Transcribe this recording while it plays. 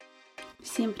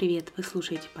Всем привет! Вы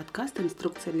слушаете подкаст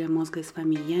 «Инструкция для мозга», и с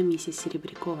вами я, миссис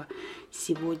Серебрякова.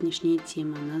 Сегодняшняя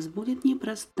тема у нас будет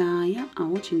непростая, а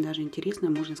очень даже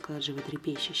интересная, можно сказать,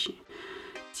 животрепещущая.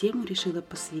 Тему решила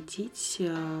посвятить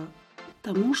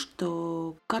тому,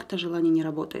 что карта желаний не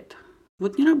работает.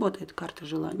 Вот не работает карта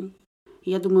желаний.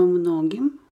 Я думаю,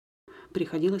 многим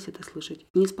приходилось это слышать.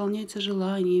 Не исполняются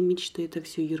желания, мечты, это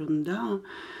все ерунда,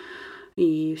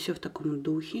 и все в таком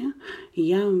духе. И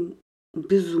я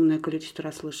безумное количество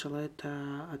раз слышала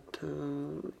это от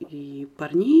и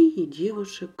парней, и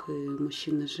девушек, и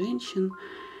мужчин, и женщин.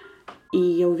 И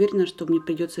я уверена, что мне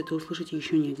придется это услышать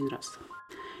еще не один раз.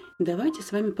 Давайте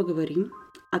с вами поговорим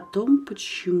о том,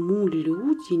 почему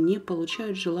люди не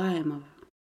получают желаемого,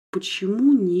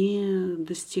 почему не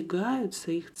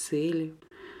достигаются их цели.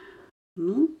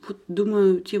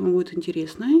 Думаю, тема будет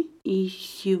интересная, и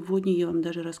сегодня я вам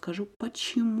даже расскажу,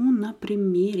 почему на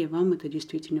примере вам это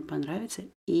действительно понравится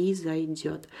и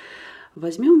зайдет.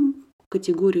 Возьмем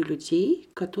категорию людей,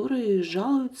 которые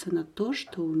жалуются на то,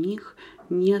 что у них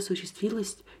не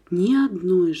осуществилось ни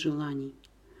одно из желаний.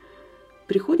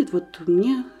 Приходит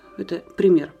мне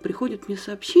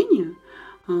сообщение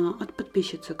от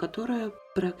подписчицы, которая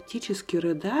практически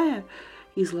рыдая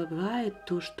излагает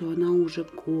то, что она уже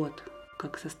год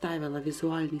как составила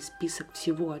визуальный список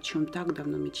всего, о чем так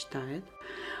давно мечтает.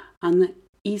 Она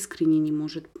искренне не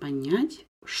может понять,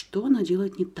 что она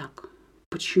делает не так.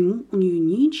 Почему у нее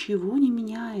ничего не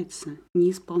меняется, не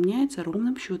исполняется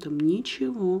ровным счетом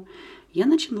ничего. Я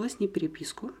начала с ней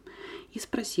переписку и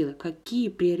спросила, какие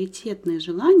приоритетные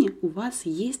желания у вас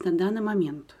есть на данный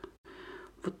момент.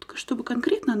 Вот чтобы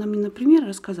конкретно она мне, например,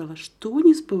 рассказала, что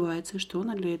не сбывается, что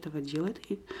она для этого делает.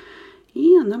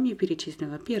 И она мне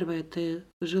перечислила. Первое это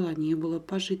желание было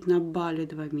пожить на Бали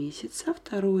 2 месяца.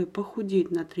 Второе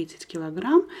похудеть на 30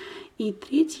 килограмм. И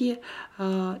третье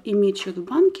иметь счет в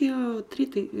банке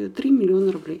 3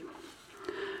 миллиона рублей.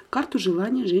 Карту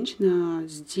желания женщина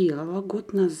сделала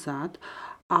год назад.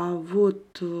 А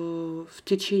вот в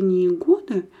течение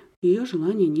года ее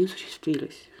желания не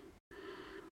осуществились.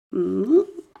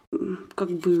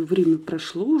 Время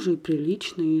прошло уже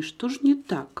прилично, и что же не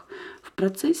так? В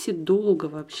процессе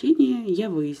долгого общения я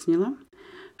выяснила,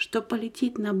 что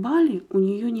полететь на Бали у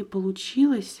нее не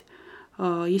получилось,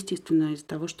 естественно, из-за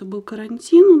того, что был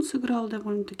карантин, он сыграл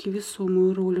довольно-таки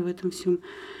весомую роль в этом всем,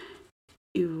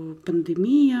 и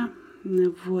пандемия,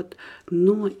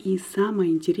 Но и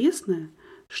самое интересное,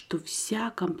 что вся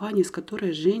компания, с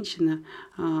которой женщину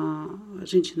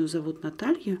зовут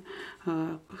Наталья,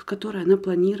 с которой она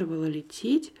планировала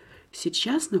лететь,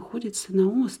 сейчас находится на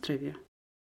острове.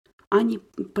 А не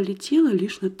полетела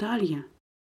лишь Наталья.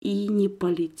 И не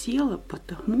полетела,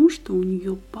 потому что у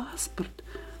нее паспорт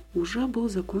уже был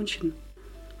закончен.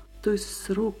 То есть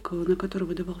срок, на который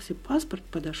выдавался паспорт,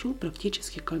 подошел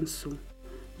практически к концу.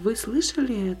 Вы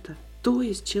слышали это? То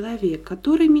есть человек,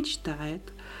 который мечтает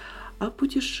о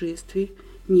путешествии,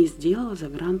 не сделал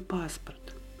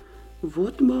загранпаспорт.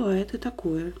 Вот бывает и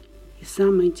такое. И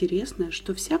самое интересное,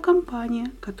 что вся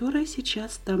компания, которая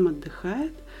сейчас там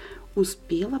отдыхает,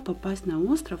 успела попасть на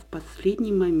остров в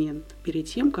последний момент, перед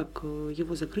тем, как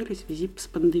его закрыли в связи с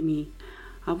пандемией.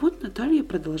 А вот Наталья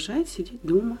продолжает сидеть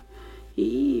дома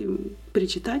и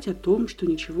причитать о том, что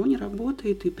ничего не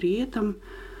работает, и при этом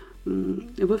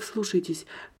вы вслушайтесь,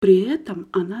 при этом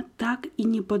она так и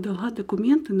не подала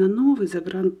документы на новый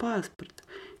загранпаспорт.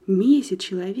 Месяц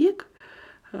человек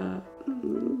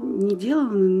не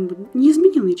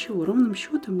изменил ничего, ровным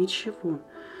счетом ничего.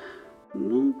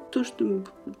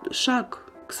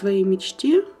 Шаг к своей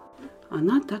мечте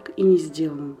она так и не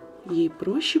сделала. Ей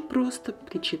проще просто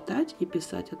причитать и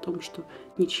писать о том, что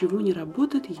ничего не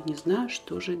работает, я не знаю,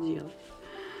 что же делать.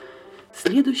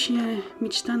 Следующая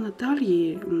мечта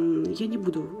Натальи, я не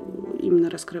буду именно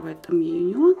раскрывать там ее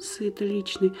нюансы, это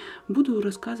личный, буду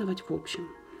рассказывать в общем.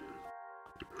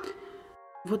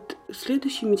 Вот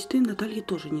следующие мечты Натальи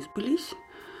тоже не сбылись.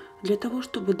 Для того,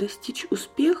 чтобы достичь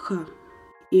успеха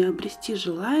и обрести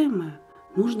желаемое,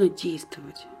 нужно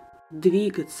действовать,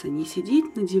 двигаться, не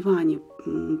сидеть на диване,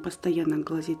 постоянно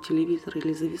глазеть телевизор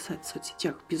или зависать в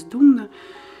соцсетях бездумно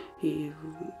и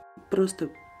просто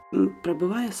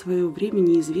пробывая свое время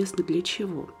неизвестно для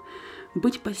чего.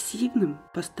 Быть пассивным,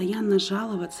 постоянно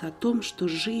жаловаться о том, что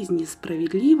жизнь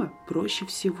несправедлива, проще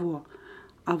всего.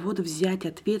 А вот взять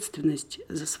ответственность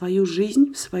за свою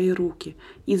жизнь в свои руки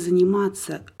и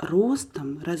заниматься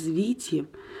ростом, развитием,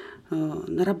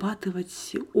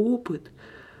 нарабатывать опыт,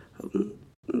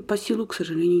 по силу, к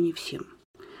сожалению, не всем.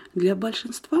 Для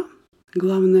большинства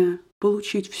главное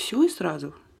получить все и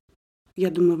сразу. Я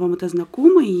думаю, вам это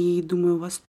знакомо, и думаю, у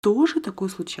вас тоже такое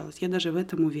случалось. Я даже в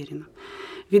этом уверена.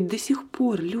 Ведь до сих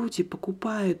пор люди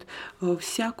покупают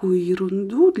всякую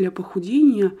ерунду для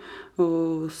похудения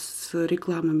с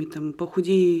рекламами, там,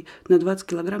 похудей на 20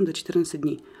 килограмм до 14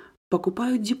 дней.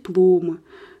 Покупают дипломы,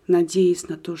 надеясь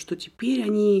на то, что теперь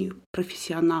они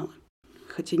профессионалы.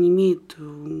 Хотя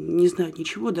не знают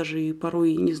ничего, даже и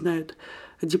порой не знают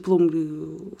диплом,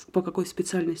 по какой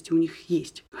специальности у них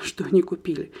есть, что они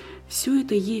купили. Все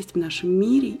это есть в нашем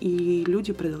мире, и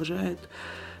люди продолжают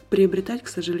приобретать, к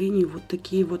сожалению, вот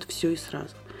такие вот все и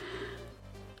сразу.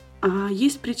 А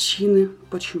есть причины,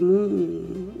 почему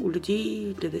у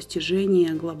людей для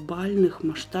достижения глобальных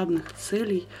масштабных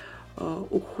целей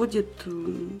уходит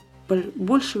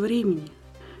больше времени,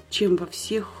 чем во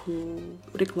всех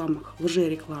рекламах,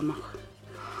 лжерекламах.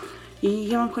 И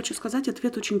я вам хочу сказать,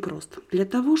 ответ очень прост. Для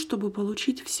того, чтобы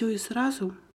получить все и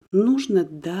сразу, нужно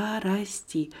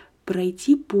дорасти,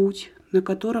 пройти путь, на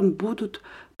котором будут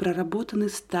проработаны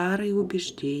старые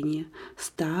убеждения,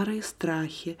 старые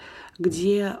страхи,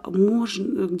 где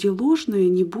ложное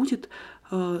не будет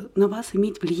на вас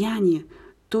иметь влияние,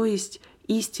 то есть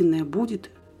истинное будет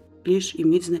лишь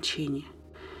иметь значение.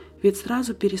 Ведь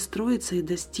сразу перестроиться и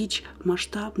достичь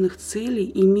масштабных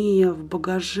целей, имея в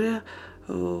багаже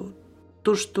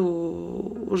то,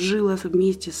 что жило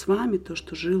вместе с вами, то,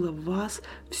 что жило в вас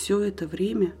все это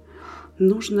время,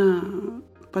 нужно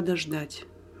подождать,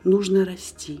 нужно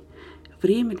расти.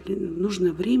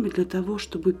 Нужно время для того,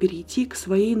 чтобы перейти к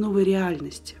своей новой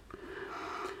реальности.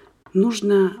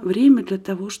 Нужно время для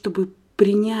того, чтобы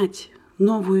принять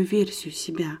новую версию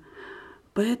себя.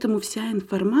 Поэтому вся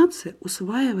информация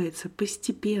усваивается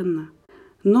постепенно.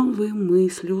 Новые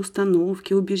мысли,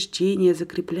 установки, убеждения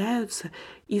закрепляются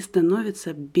и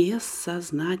становятся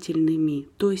бессознательными.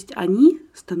 То есть они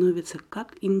становятся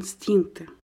как инстинкты.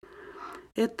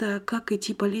 Это как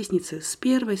идти по лестнице с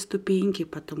первой ступеньки,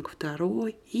 потом к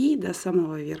второй и до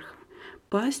самого верха.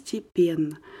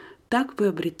 Постепенно. Так вы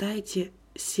обретаете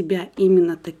себя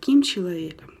именно таким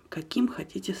человеком, каким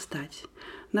хотите стать.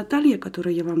 Наталья,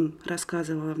 которую я вам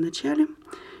рассказывала в начале,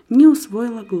 не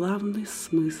усвоила главный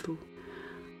смысл.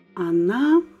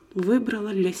 Она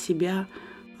выбрала для себя,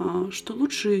 что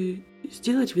лучше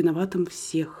сделать виноватым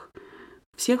всех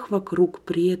вокруг,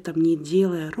 при этом не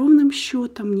делая ровным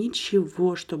счетом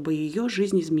ничего, чтобы ее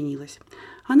жизнь изменилась.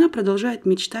 Она продолжает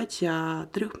мечтать о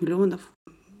 3 миллионах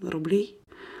рублей,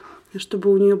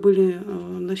 чтобы у нее были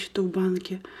на счету в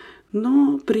банке,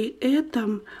 но при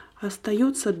этом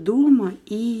остается дома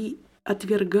и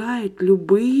отвергает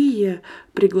любые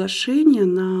приглашения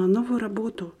на новую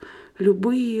работу,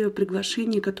 любые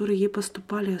приглашения, которые ей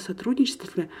поступали о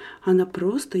сотрудничестве, она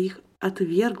просто их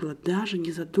отвергла, даже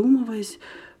не задумываясь,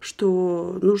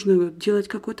 что нужно делать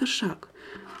какой-то шаг.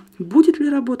 Будет ли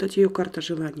работать ее карта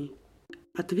желаний?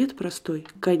 Ответ простой.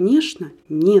 Конечно,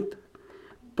 нет.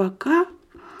 Пока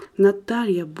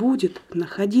Наталья будет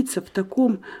находиться в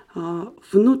таком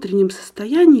внутреннем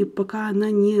состоянии, пока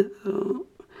она не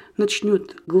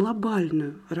начнет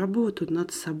глобальную работу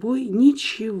над собой,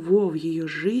 ничего в ее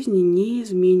жизни не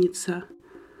изменится.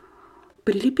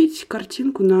 Прилепить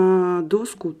картинку на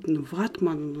доску,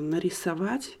 ватман,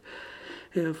 нарисовать,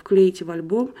 вклеить в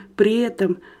альбом, при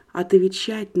этом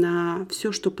отвечать на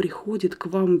все, что приходит к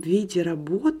вам в виде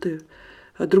работы,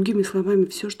 другими словами,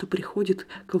 все, что приходит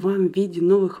к вам в виде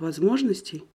новых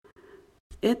возможностей,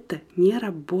 это не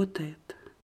работает.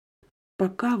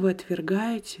 Пока вы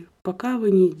отвергаете, пока вы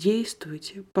не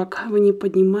действуете, пока вы не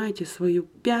поднимаете свою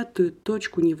 5-ю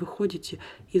точку, не выходите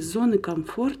из зоны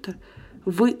комфорта,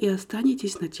 вы и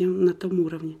останетесь на том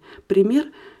уровне.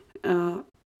 Пример,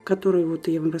 который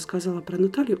я вам рассказала про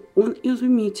Наталью, он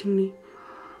изумительный.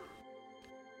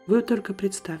 Вы только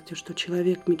представьте, что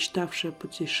человек, мечтавший о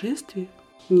путешествии,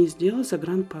 не сделал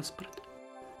загранпаспорт.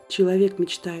 Человек,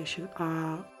 мечтающий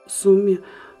о сумме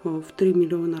в 3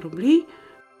 миллиона рублей,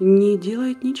 не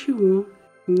делает ничего,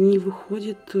 не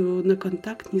выходит на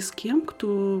контакт ни с кем,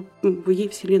 кто ей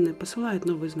Вселенная посылает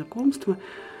новые знакомства,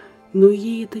 но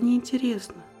ей это не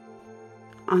интересно.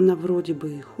 Она вроде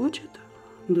бы и хочет,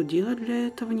 но делать для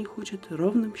этого не хочет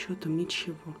ровным счетом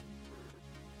ничего.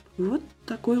 Вот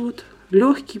такой вот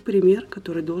легкий пример,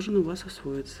 который должен у вас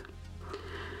освоиться.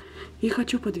 И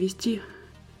хочу подвести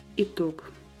итог.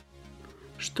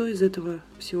 Что из этого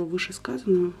всего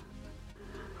вышесказанного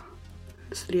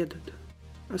следует?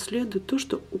 А следует то,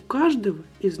 что у каждого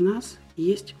из нас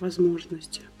есть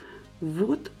возможности.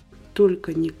 Вот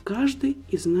только не каждый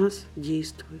из нас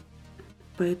действует.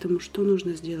 Поэтому что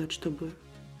нужно сделать, чтобы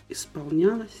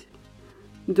исполнялось?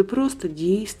 Да просто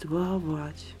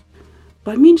действовать.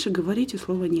 Поменьше говорите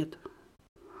слово «нет».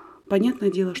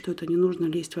 Понятное дело, что это не нужно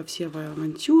лезть во все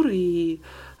авантюры и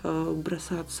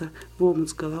бросаться в омут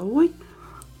с головой.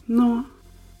 Но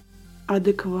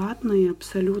адекватное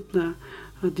абсолютно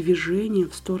движение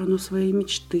в сторону своей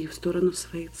мечты, в сторону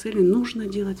своей цели нужно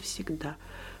делать всегда.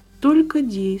 Только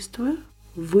действуя,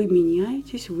 вы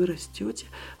меняетесь, вы растете,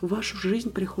 в вашу жизнь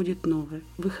приходит новое.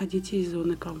 Выходите из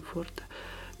зоны комфорта.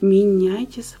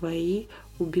 Меняйте свои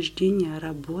убеждения,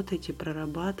 работайте,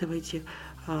 прорабатывайте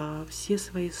все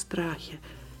свои страхи.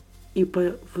 И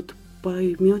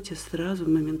поймете сразу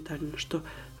моментально, что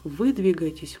вы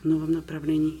двигаетесь в новом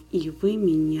направлении, и вы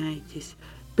меняетесь.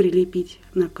 Прилепить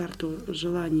на карту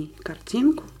желаний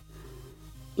картинку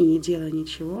и не делая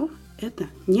ничего, это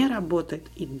не работает.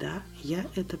 И да, я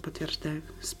это подтверждаю.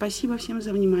 Спасибо всем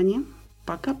за внимание.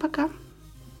 Пока-пока.